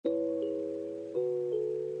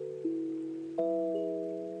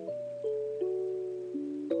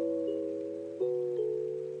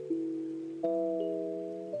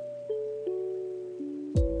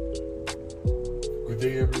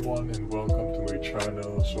everyone and welcome to my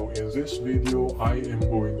channel. So in this video I am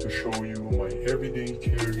going to show you my everyday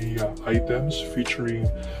carry items featuring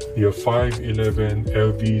the 511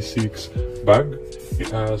 LV6 bag.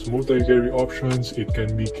 It has multi-carry options. It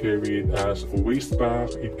can be carried as a waist bag,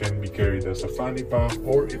 it can be carried as a fanny pack,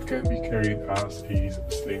 or it can be carried as a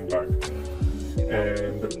sling bag.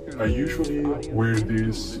 And I usually wear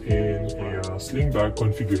this in a sling bag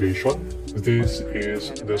configuration. This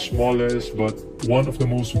is the smallest but one of the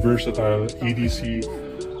most versatile EDC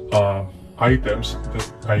items that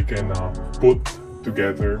I can put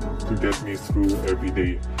together to get me through every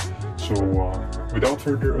day. So without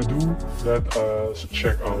further ado, let us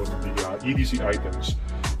check out the EDC items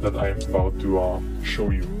that I am about to show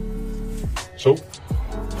you. So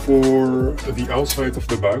for the outside of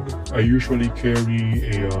the bag, I usually carry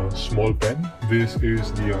a small pen. This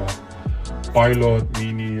is the Pilot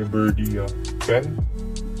Mini Birdie pen.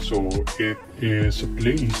 So it is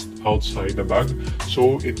placed outside the bag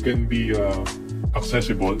so it can be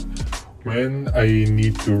accessible when I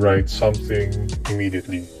need to write something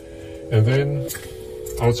immediately. And then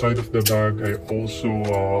outside of the bag, I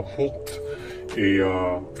also hooked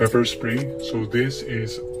a pepper spray. So this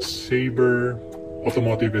is Saber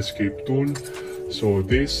automotive escape tool. So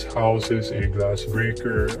this houses a glass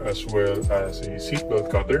breaker as well as a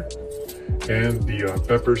seatbelt cutter and the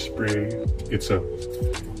pepper spray itself.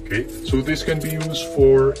 Okay, so this can be used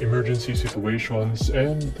for emergency situations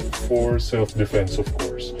and for self-defense, of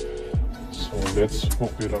course. So let's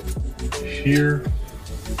hook it up here,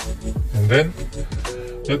 and then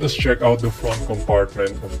let us check out the front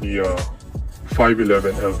compartment of the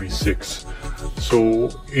 511 LV6.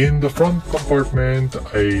 So in the front compartment,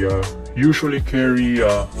 I usually carry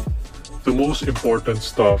the most important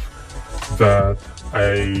stuff that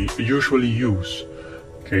I usually use.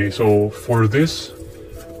 Okay, so for this,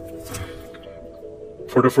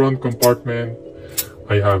 for the front compartment,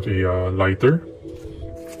 I have a lighter.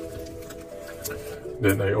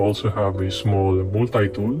 Then I also have a small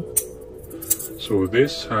multi-tool. So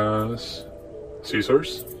this has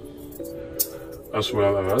scissors as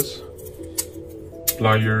well as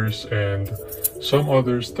pliers and some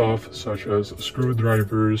other stuff such as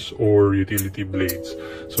screwdrivers or utility blades.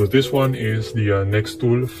 So this one is the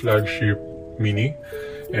Nextool Flagship Mini,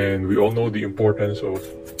 and we all know the importance of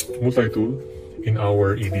multi-tool in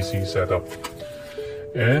our EDC setup.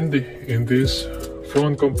 And in this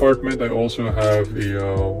front compartment, I also have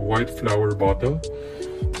a white flower bottle,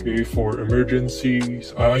 okay, for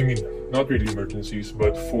emergencies. I mean, not really emergencies,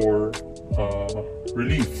 but for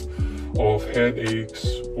relief of headaches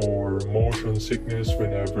or motion sickness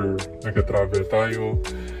whenever nag-travel tayo.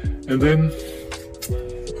 And then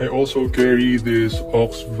I also carry this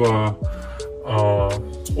Oxva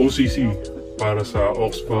OCC para sa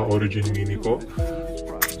Oxva Origin Mini ko.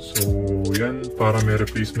 So yan, para may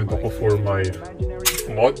replacement ako for my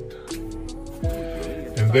mod.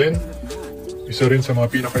 And then isa rin sa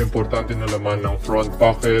mga pinaka-importante na laman ng front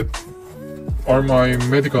pocket are my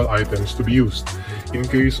medical items to be used in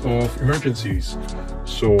case of emergencies.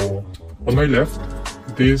 So on my left,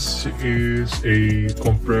 this is a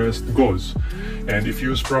compressed gauze, and if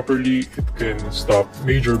used properly, it can stop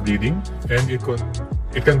major bleeding and it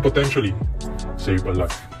can potentially save a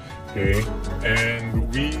life. Okay, and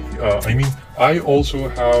I also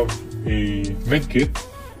have a med kit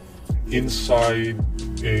inside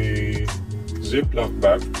a Ziploc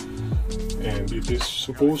bag, and it is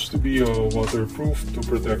supposed to be waterproof to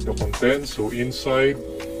protect the contents. So inside,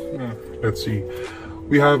 let's see,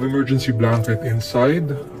 we have emergency blanket inside.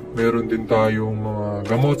 Meron din tayong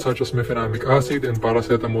mga gamot such as mefenamic acid and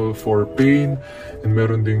paracetamol for pain, and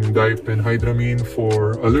meron ding diphenhydramine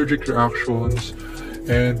for allergic reactions,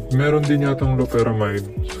 and meron din yatang loperamide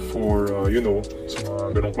for you know, sa mga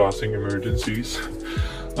ganong klaseng emergencies.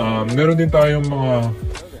 Meron din tayong mga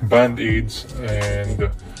band-aids, and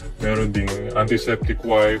meron ding antiseptic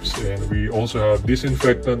wipes, and we also have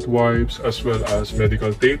disinfectant wipes as well as medical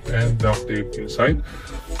tape and duct tape inside,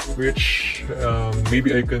 which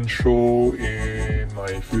maybe I can show in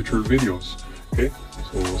my future videos. Okay,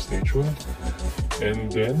 so stay tuned. And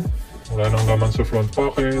then wala nang laman sa front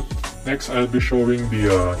pocket. Next, I'll be showing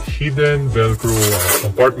the hidden Velcro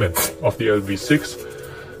compartment of the LV6.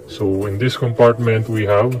 So in this compartment, we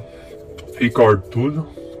have a card tool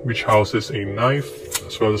which houses a knife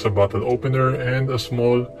as well as a bottle opener and a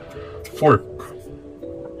small fork.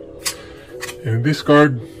 In this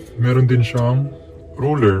card, meron din siyang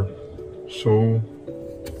ruler, so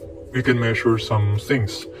we can measure some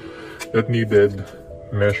things that needed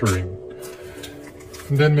measuring.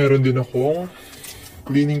 And then meron din akong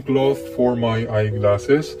cleaning cloth for my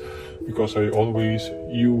eyeglasses. because I always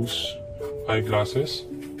use eyeglasses.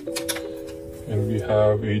 And we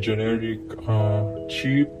have a generic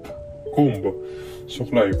cheap comb,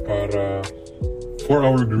 suklay for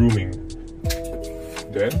our grooming.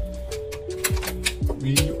 Then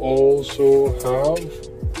we also have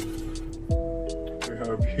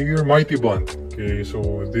here Mighty Bond. Okay,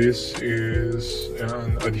 so this is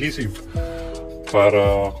an adhesive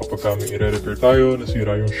para kapag may i-repair tayo,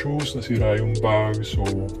 nasira yung shoes, nasira yung bag. So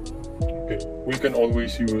okay, we can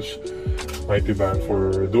always use Mighty Band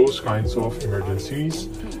for those kinds of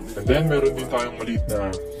emergencies. And then meron din tayong maliit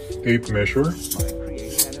na tape measure.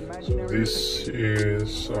 So this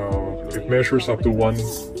is it measures up to 1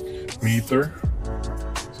 meter.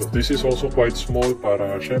 So this is also quite small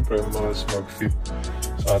para syempre mas mag-fit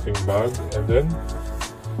sa ating bag. And then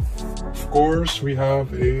of course we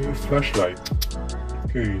have a flashlight.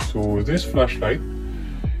 Okay, so this flashlight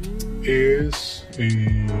is a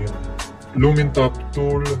Lumintop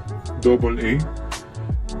Tool AA.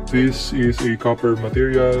 This is a copper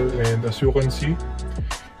material, and as you can see,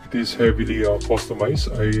 it is heavily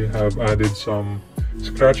customized. I have added some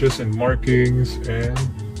scratches and markings, and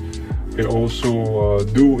I also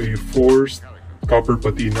do a forced copper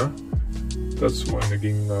patina. That's why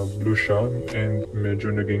naging blue siya, and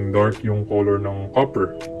medyo naging dark yung color ng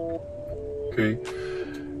copper. Okay,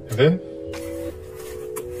 and then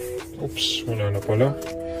oops, wala na pala.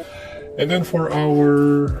 And then for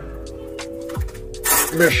our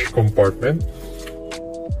mesh compartment,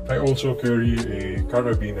 I also carry a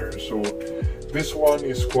carabiner. So this one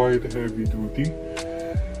is quite heavy duty,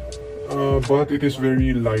 but it is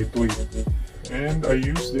very lightweight. And I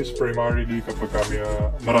use this primarily kapag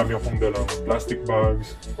marami akong dalang plastic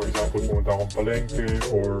bags. For example, pumunta akong palengke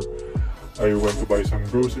or I went to buy some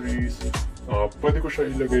groceries. Pwede ko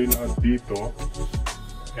siya ilagay lahat dito,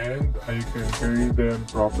 and I can carry them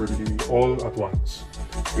properly all at once.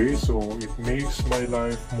 Okay, so it makes my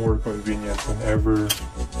life more convenient whenever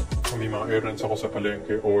may mga errands ako sa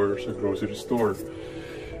palengke or sa grocery store.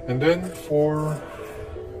 And then for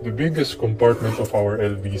the biggest compartment of our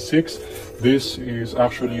LV6, this is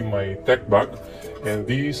actually my tech bag, and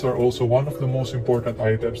these are also one of the most important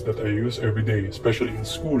items that I use every day, especially in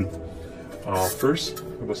school. First,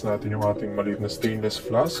 labas natin yung ating maliit na stainless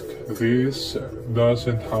flask. This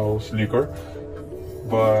doesn't house liquor,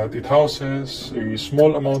 but it houses a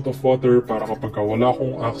small amount of water para kapag wala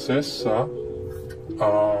akong access sa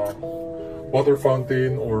water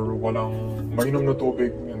fountain or walang mainom na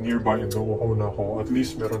tubig nearby and nauuhaw na ako, at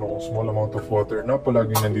least meron akong small amount of water na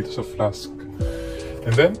palaging nandito sa flask.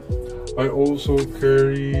 And then, I also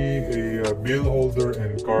carry a bill holder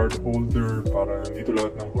and card holder para nandito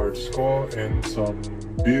lahat ng cards ko, and some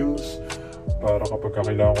bills para kapag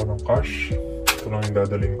kailangan ko ng cash, ito lang yung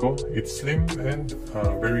dadalhin ko. It's slim and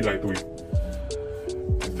very lightweight.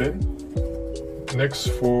 And then,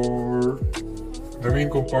 next for the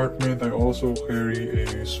main compartment, I also carry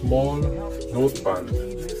a small notepad.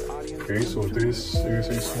 Okay, so this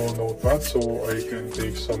is a small notepad, so I can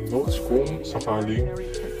take some notes kung sakaling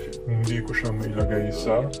hindi ko siya mailagay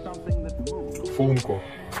sa phone ko.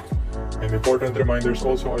 And important reminders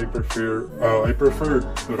also, I prefer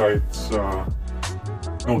to write sa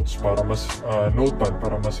notes para mas notepad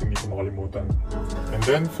para mas hindi ko makalimutan. And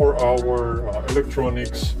then for our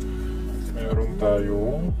electronics, meron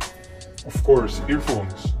tayong of course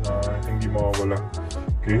earphones na hindi mawawala.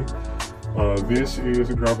 Okay, this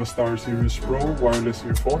is Gravastar Series Pro wireless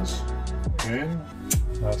earphones, and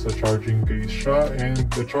nasa charging case siya, and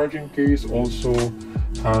the charging case also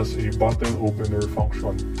has a bottle opener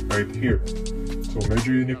function right here. So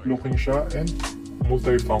medyo unique looking siya and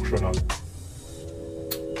multifunctional.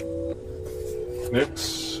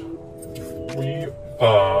 Next,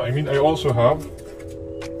 I also have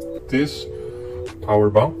this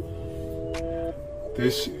power bank.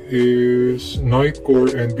 This is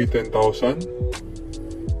Noitcore NB10000.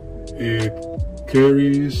 It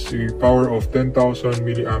carries a power of 10,000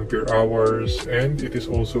 milliampere hours, and it is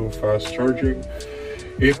also fast charging.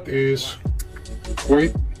 It is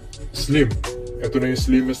quite slim. Ito na yung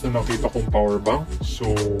slimmest na nakita kong power bank,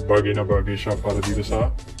 so bagay na bagay siya para dito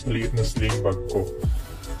sa maliit na sling bag ko.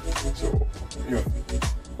 So yun,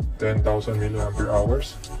 10,000 milliampere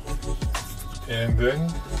hours. And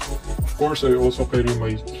then of course I also carry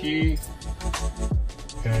my key,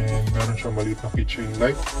 and meron siyang maliit na keychain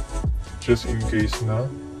light just in case na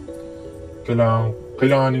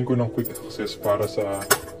kailanganin ko ng quick access para sa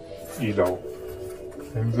ilaw.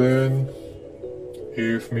 And then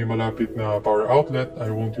if may malapit na power outlet,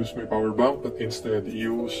 I won't use my power bank but instead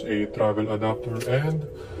use a travel adapter, and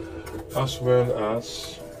as well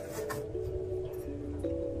as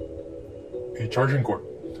charging cord.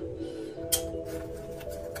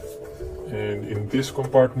 And in this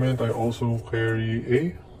compartment, I also carry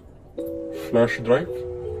a flash drive,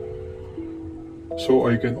 so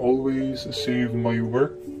I can always save my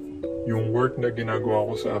work, yung work na ginagawa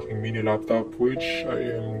ko sa aking mini laptop, which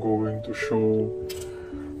I am going to show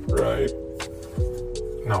right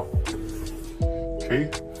now. Okay,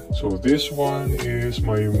 so this one is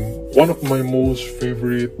one of my most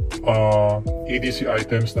favorite EDC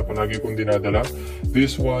items na palagi kong dinadala.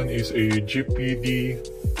 This one is a GPD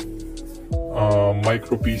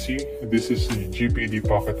micro PC. This is the GPD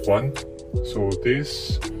Pocket 1. So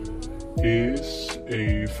this is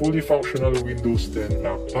a fully functional Windows 10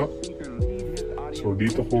 laptop. So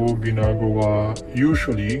dito ko ginagawa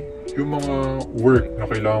usually yung mga work na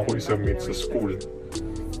kailangan ko i-submit sa school.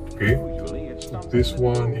 Okay? So this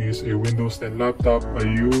one is a Windows 10 laptop. I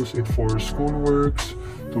use it for schoolworks,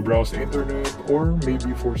 to browse the internet, or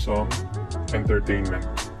maybe for some entertainment.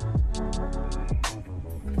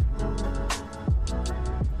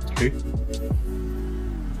 Okay,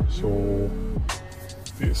 so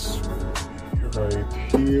this will be right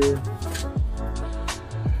here,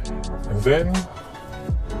 and then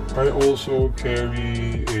I also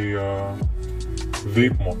carry a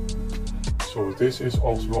vape mod. So this is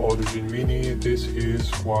also Origin Mini. This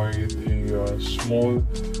is quite a small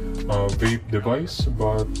vape device,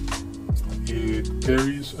 but it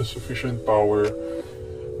carries a sufficient power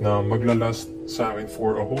na maglalast sa akin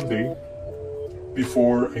for a whole day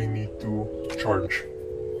before I need to charge.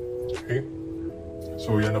 Okay,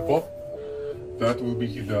 so yan na po. That will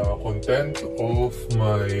be the content of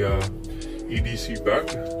my EDC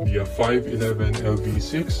bag, the 511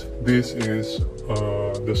 LV6. This is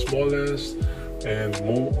the smallest and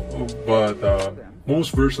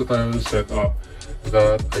most versatile setup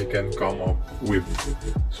that I can come up with.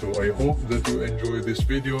 So I hope that you enjoy this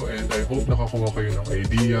video, and I hope nakakuha kayo ng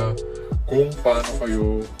idea kung paano kayo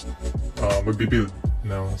magbibuild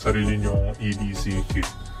ng sarili nyong EDC kit.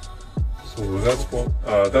 So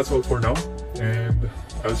that's all for now, and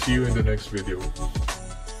I'll see you in the next video.